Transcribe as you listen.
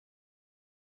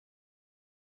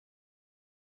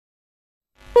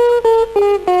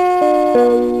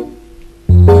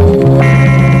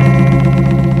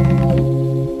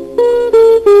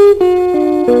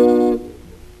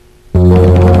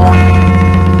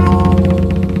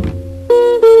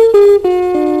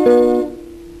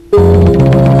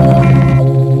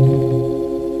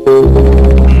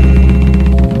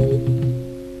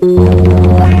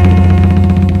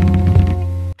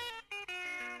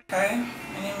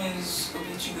is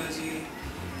Obi Chigozie,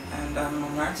 and I'm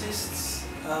an artist.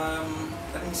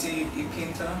 Let me say a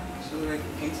painter. So like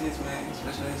painting is my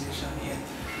specialization here.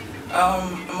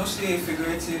 I'm mostly a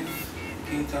figurative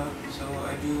painter, so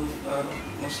I do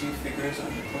mostly figures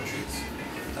and portraits.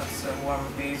 That's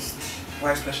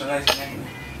where I specialize in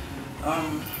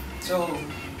anyway. So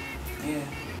yeah.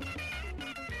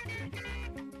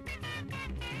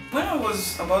 When I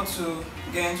was about to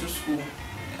get into school,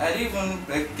 I didn't even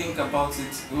like think about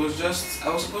it. It was just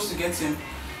I was supposed to get in,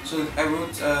 so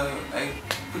I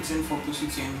put in for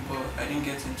pursuing, but I didn't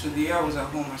get in. So the year I was at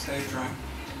home, I started drawing.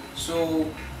 So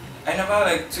I never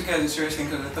like took it as a serious thing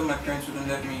because I thought my parents wouldn't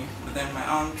let me. But then my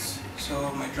aunt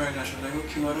saw my drawing and she was like,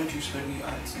 okay, why don't you study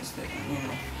arts instead?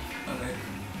 And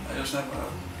I just never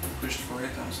pushed for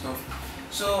it and stuff.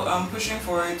 So pushing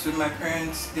for it with my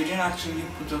parents, they didn't actually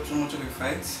put up too much of a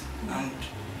fight, and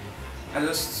I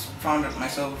just found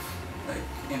myself like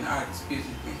in art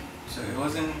basically. So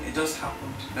it just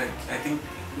happened. Like I think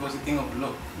it was a thing of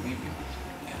luck maybe.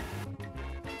 Yeah.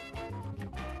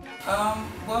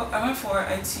 Well, I went for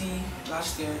IT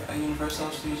last year at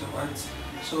Universal Studios of Art.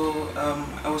 So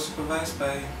I was supervised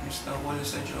by Mr.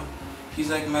 Wallace Ejo. He's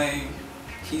like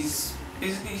he's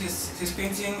basically his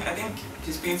painting, I think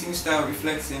his painting style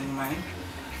reflects in mine,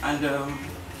 and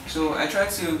so I try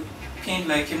to paint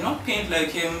like him, not paint like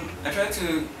him, I try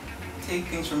to take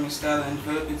things from his style and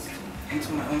develop it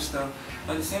into my own style,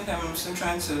 but at the same time I'm still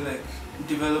trying to like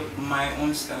develop my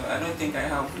own style. I don't think I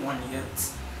have one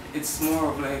yet. It's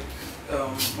more of like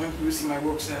when people see my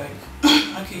works they're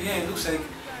like okay, yeah, it looks like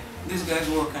this guy's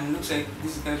work and it looks like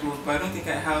this guy's work, but I don't think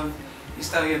I have a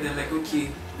style yet. They're like, okay,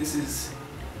 this is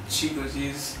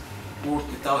Chigozie's work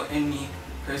without any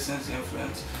person's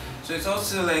influence. So it's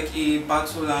also like a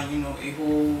battle and a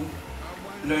whole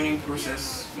learning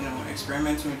process,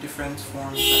 experimenting with different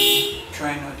forms and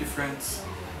trying out different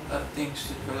things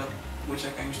to develop, which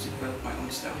I can use to develop my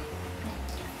own style.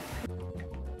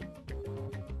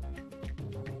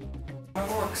 My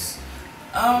works.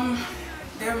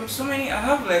 There are so many. I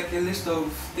have like a list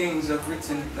of things I've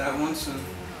written that I want to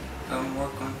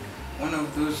work on. One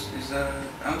of those is I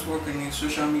want to work on a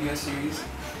social media series.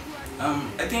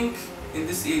 I think in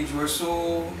this age we're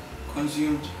so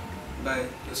consumed by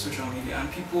the social media,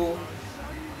 and people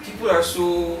are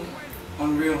so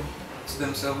unreal to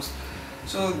themselves.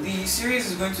 So the series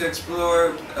is going to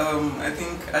explore. I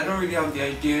think I don't really have the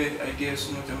ideas,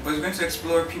 but it's going to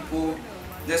explore people,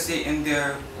 let's say, in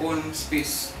their own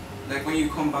space. Like when you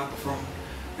come back from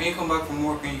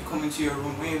work and you come into your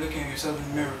room, when you're looking at yourself in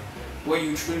the mirror, what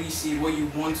you truly see, what you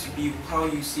want to be, how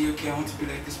you see, okay, I want to be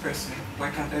like this person,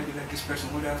 why can't I be like this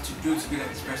person, what do I have to do to be like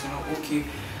this person, or okay,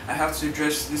 I have to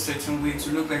dress this certain way to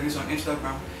look like this on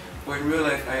Instagram, but in real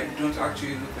life I don't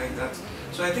actually look like that.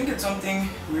 So I think it's something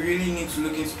we really need to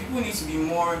look into. People need to be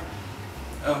more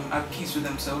at peace with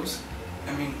themselves.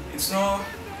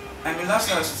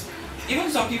 Last,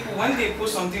 even some people, when they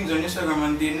post some things on Instagram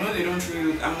and they know they don't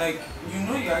really look, I'm like,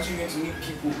 you're actually going to meet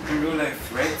people in real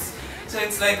life, right? So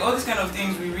it's like all these kind of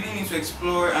things we really need to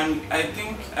explore, and I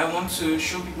think I want to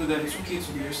show people that it's okay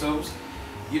to be yourselves.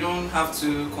 You don't have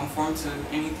to conform to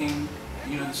anything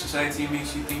the society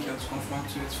makes you think you have to conform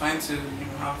to. It's fine to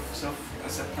have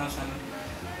self-acceptance and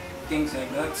things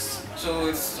like that. So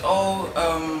it's all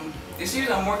the series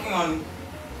I'm working on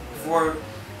for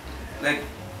like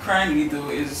currently though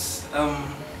is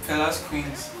Fella's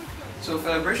Queens. So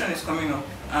Celebration is coming up,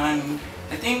 and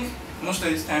I think most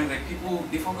of this time, like people,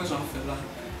 they focus on Fella,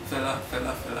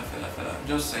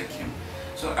 just like him.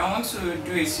 So I want to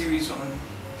do a series on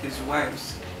his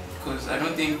wives, because I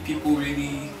don't think people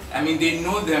really, they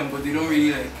know them, but they don't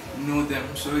really like know them.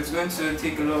 So it's going to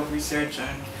take a lot of research,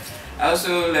 and I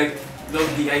also like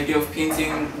love the idea of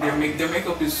painting. Their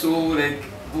makeup is so like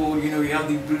bold. You have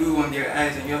the blue on their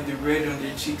eyes, and you have the red on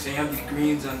their cheeks, and you have the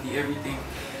greens and the everything.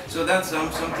 So that's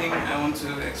something I want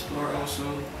to explore also.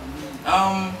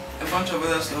 A bunch of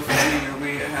other stuff coming your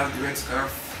way. I have the red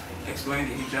scarf, exploring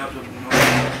the hijabs of the north.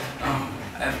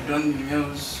 I've done the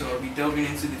males, so I'll be delving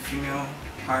into the female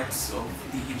parts of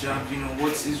the hijab.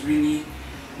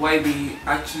 Why they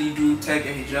actually do tag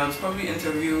their hijabs. Probably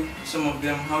interview some of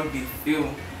them, how they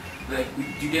feel. Like,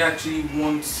 do they actually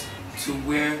want to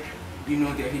wear,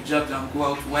 their hijabs and go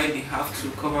out? Why they have to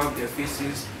cover up their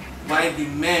faces? Why the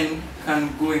men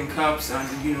can go in caps and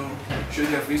show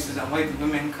their faces, and why the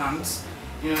women can't?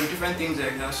 Different things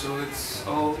like that. So it's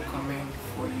all coming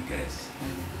for you guys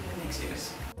in next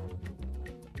years.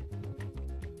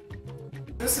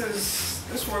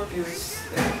 This work is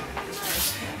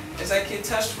it's like a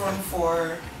test run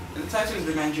for, the title is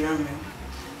The Nigerian Men.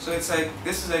 So it's like,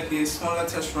 this is like a smaller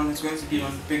test run. It's going to be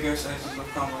on bigger sizes of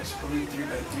canvas, probably 3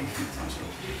 by 3 feet or so.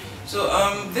 So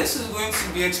this is going to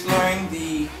be exploring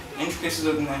the intricacies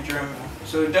of the Nigerian male.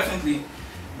 So definitely,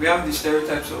 we have the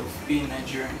stereotypes of being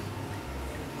Nigerian.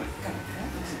 What kind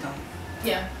of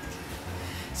Yeah.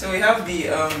 So we have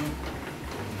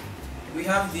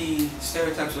the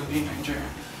stereotypes of being Nigerian,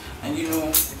 and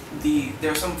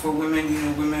there are some for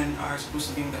women. Women are supposed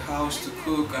to be in the house to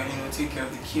cook and take care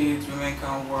of the kids. Women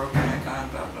can't work. Women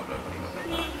can't blah blah blah blah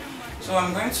blah blah. So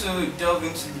I'm going to delve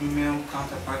into the male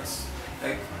counterparts.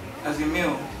 Like, as a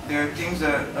male, there are things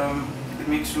that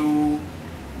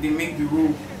they make the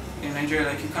rule in Nigeria.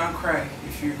 Like, you can't cry.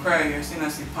 If you cry, you're seen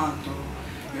as a pant,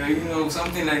 or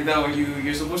something like that. Or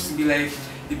you're supposed to be like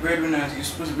the breadwinner. You're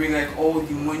supposed to bring like all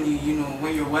the money.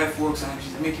 When your wife works and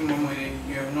she's making more money,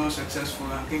 you're not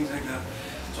successful and things like that.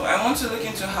 So I want to look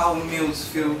into how males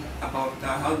feel about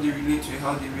that, how they relate to it,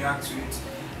 how they react to it.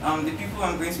 The people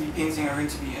I'm going to be painting are going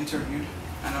to be interviewed,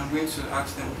 and I'm going to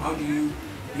ask them,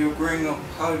 you're growing up,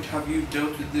 how have you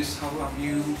dealt with this? How have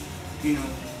you,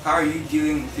 how are you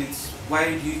dealing with it? Why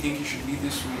do you think it should be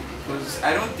this way? Because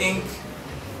I don't think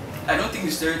the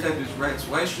stereotype is right.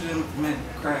 Why shouldn't men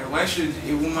cry? Why should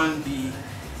a woman be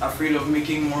afraid of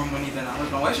making more money than her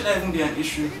husband? Why should that even be an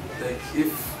issue? Like,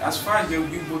 if as far as you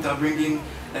both are bringing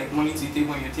like money to the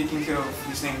table and you're taking care of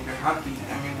this thing, you're happy.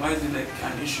 I mean, why is it like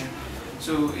an issue?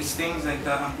 So it's things like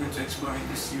that I'm going to explore in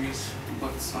this series,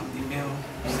 but on the male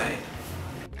side.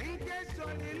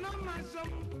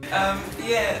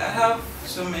 Yeah, I have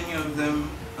so many of them.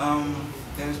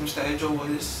 There's Mr. Ejo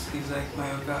Wallace, he's like my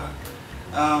yoga.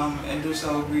 Chigozie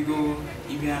Obi,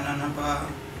 Ibian Anapa,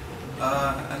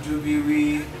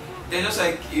 Ajubiwi. There's just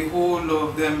like a whole lot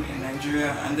of them in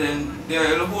Nigeria, and then there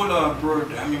are a whole lot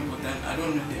abroad. I mean, but then I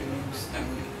don't know their names. I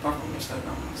mean, apart from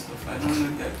Instagram and stuff, I don't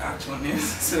know their actual names.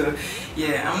 So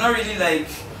yeah, I'm not really like,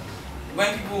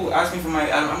 when people ask me for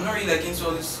I'm not really like into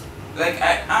all this. Like,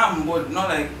 I am, but not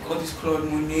like all this Claude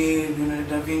Monet,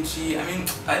 Da Vinci. I mean,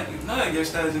 not like their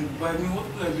styles, but I mean, what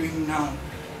people are doing now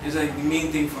is like the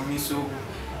main thing for me. So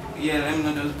yeah, let me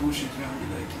not just bullshit you and be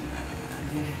like,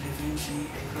 Da Vinci,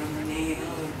 Claude Monet,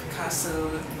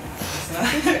 Picasso.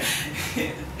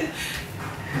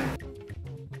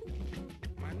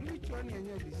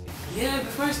 Yeah,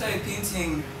 before I started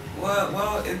painting,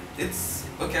 well, it's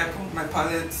okay. I put my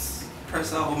palettes,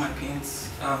 press out all my paints.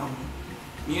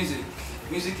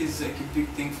 Music is like a big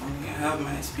thing for me. I have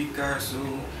my speaker, so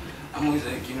I'm always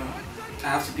like, I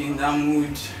have to be in that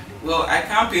mood. Well, I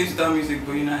can't paint without music,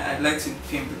 but I like to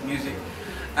paint with music.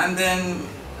 And then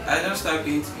I just start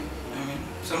painting. I mean,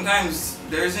 sometimes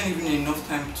there isn't even enough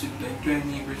time to like do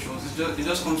any rituals. It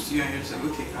just comes to you and you're just like,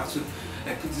 okay, I have to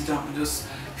like put this down and just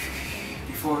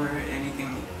before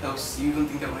anything else, you don't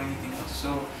think about anything else.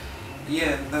 So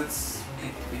yeah, that's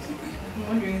it basically. I'm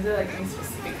wondering, is there like any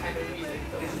specific kind of music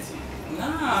that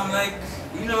Nah, I'm like,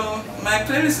 my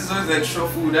playlist is always like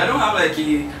shuffled. I don't have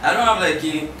like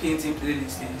a painting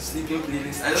playlist, a sleeping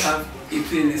playlist. I just have a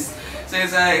playlist. So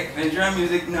it's like Nigerian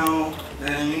music now,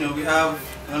 then we have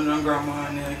London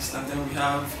Grammar next, and then we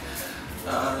have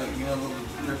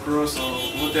the cross or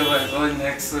whatever is all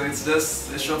next. So it's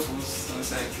just the shuffles. So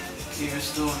it's like, okay, you're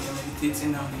still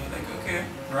meditating now, and you're like, okay,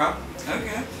 rap,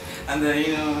 okay, and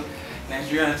then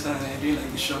Nigerian song, and I do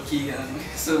like the shocky, and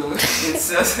so it's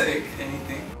just like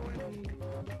anything.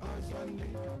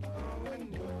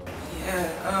 Yeah,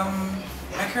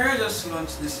 my career just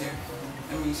launched this year.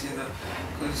 Let me say that,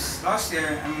 because last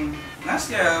year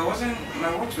I wasn't.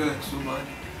 My works were like so bad,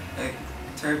 like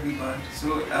terribly bad.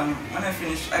 So when I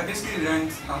finished, I basically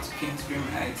learned how to paint during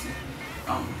my IT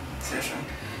session.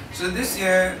 So this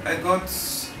year I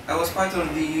was part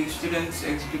of the student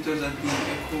exhibitors at the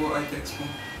Eco Art Expo.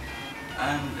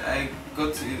 And I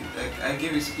got to, I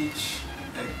gave a speech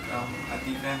at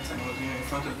the event, and I was in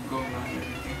front of the governor and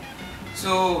everything.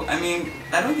 So I mean,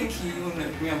 I don't think he even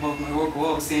liked me about my work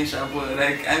or saying sharp, but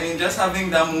just having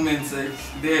that moment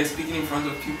there speaking in front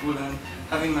of people and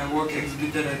having my work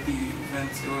exhibited at the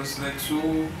event, it was like so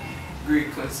great,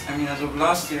 because as of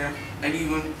last year I didn't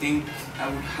even think I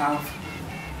would have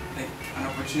like an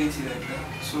opportunity like that.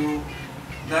 So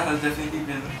that has definitely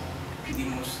been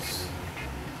the most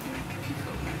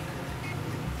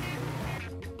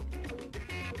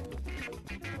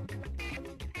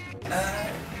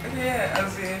yeah,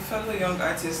 as a fellow young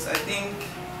artist, I think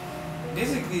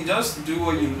basically just do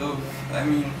what you love. I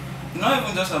mean, not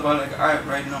even just about like art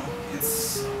right now.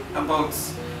 It's about,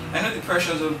 I know the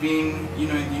pressures of being, in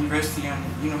the university and,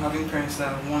 having parents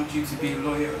that want you to be a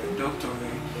lawyer or a doctor.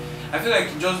 I feel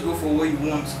like you just go for what you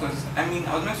want, because I mean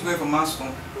I was meant to go for mass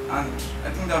comm, and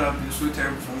I think that would have been so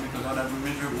terrible for me because I would have been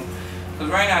miserable. Because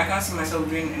right now I can't see myself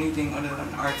doing anything other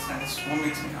than art, and it's what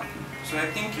makes me happy. So I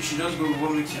think you should just go with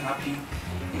what makes you happy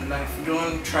in life.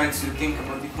 Don't try to think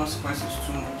about the consequences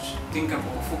too much.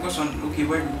 Focus on, okay,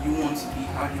 where do you want to be,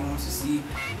 how do you want to see,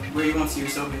 where you want to see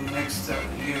yourself in the next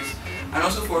years. And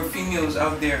also for females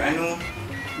out there, I know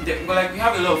but like we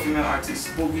have a lot of female artists,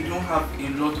 but we don't have a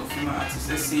lot of female artists.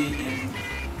 Let's say in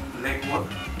like what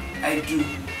I do,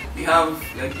 we have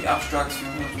like the abstract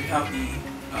females, we have the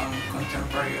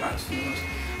contemporary art females.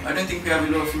 I don't think we have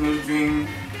a lot of females doing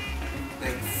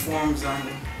like forms and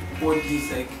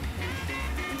bodies. Like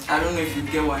I don't know if you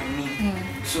get what I mean.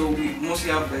 So we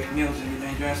mostly have like males in the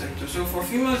Nigerian sector. So for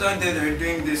females out there that are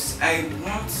doing this, I'm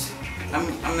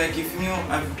like a female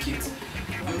advocate.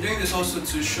 I'm doing this also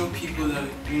to show people that,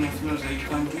 you know, females, that you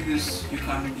can do this, you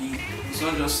can be, it's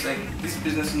not just like, this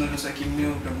business is not just like a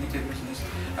male-dominated business.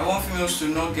 I want females to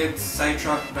not get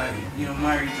sidetracked by, you know,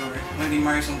 marriage, or when they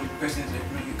marry somebody, the person is like,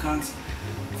 you know, you can't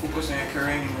focus on your career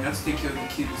anymore, you have to take care of the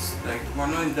kids. Like, we're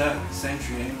not in that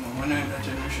century anymore, we're not in that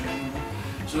generation anymore.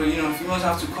 So, you know, females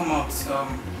have to come out,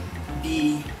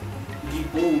 be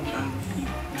bold and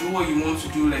do what you want to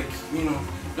do, like, you know,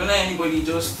 don't let anybody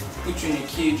just put you in a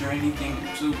cage or anything.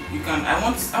 So you can. I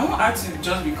want art to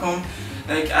just become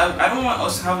like I don't want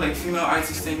us to have like female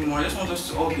artists anymore. I just want us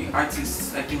to all be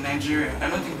artists like in Nigeria. I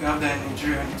don't think we have that in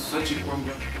Nigeria, and it's such a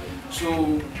problem.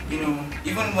 So you know,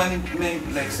 even when men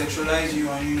like sexualize you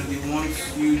and you know they want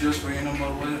you just for your number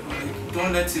or whatever, like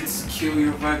don't let it kill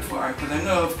your vibe for art. Because I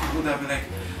know of people that be like,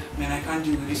 man, I can't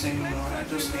do this anymore. I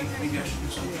just think maybe I should do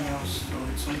something else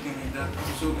or something like that.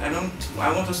 So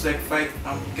I want us to like fight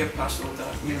and get past all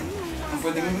that, you know. And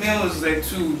for the males like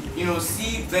too, you know,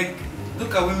 see like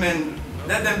look at women,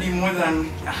 let them be more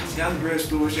than she has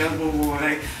breast or she has bubble,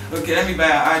 like okay, let me buy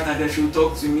her art and then she'll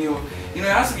talk to me, or you know,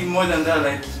 it has to be more than that.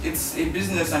 Like it's a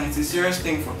business and it's a serious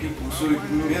thing for people. So the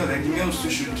males too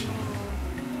should,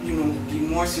 you know, be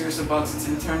more serious about it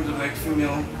in terms of like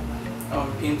female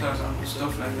painters and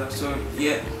stuff like that. So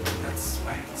yeah, that's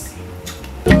why it's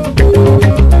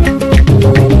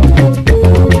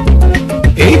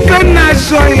If I'm not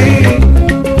sorry,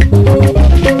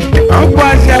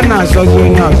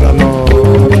 I'm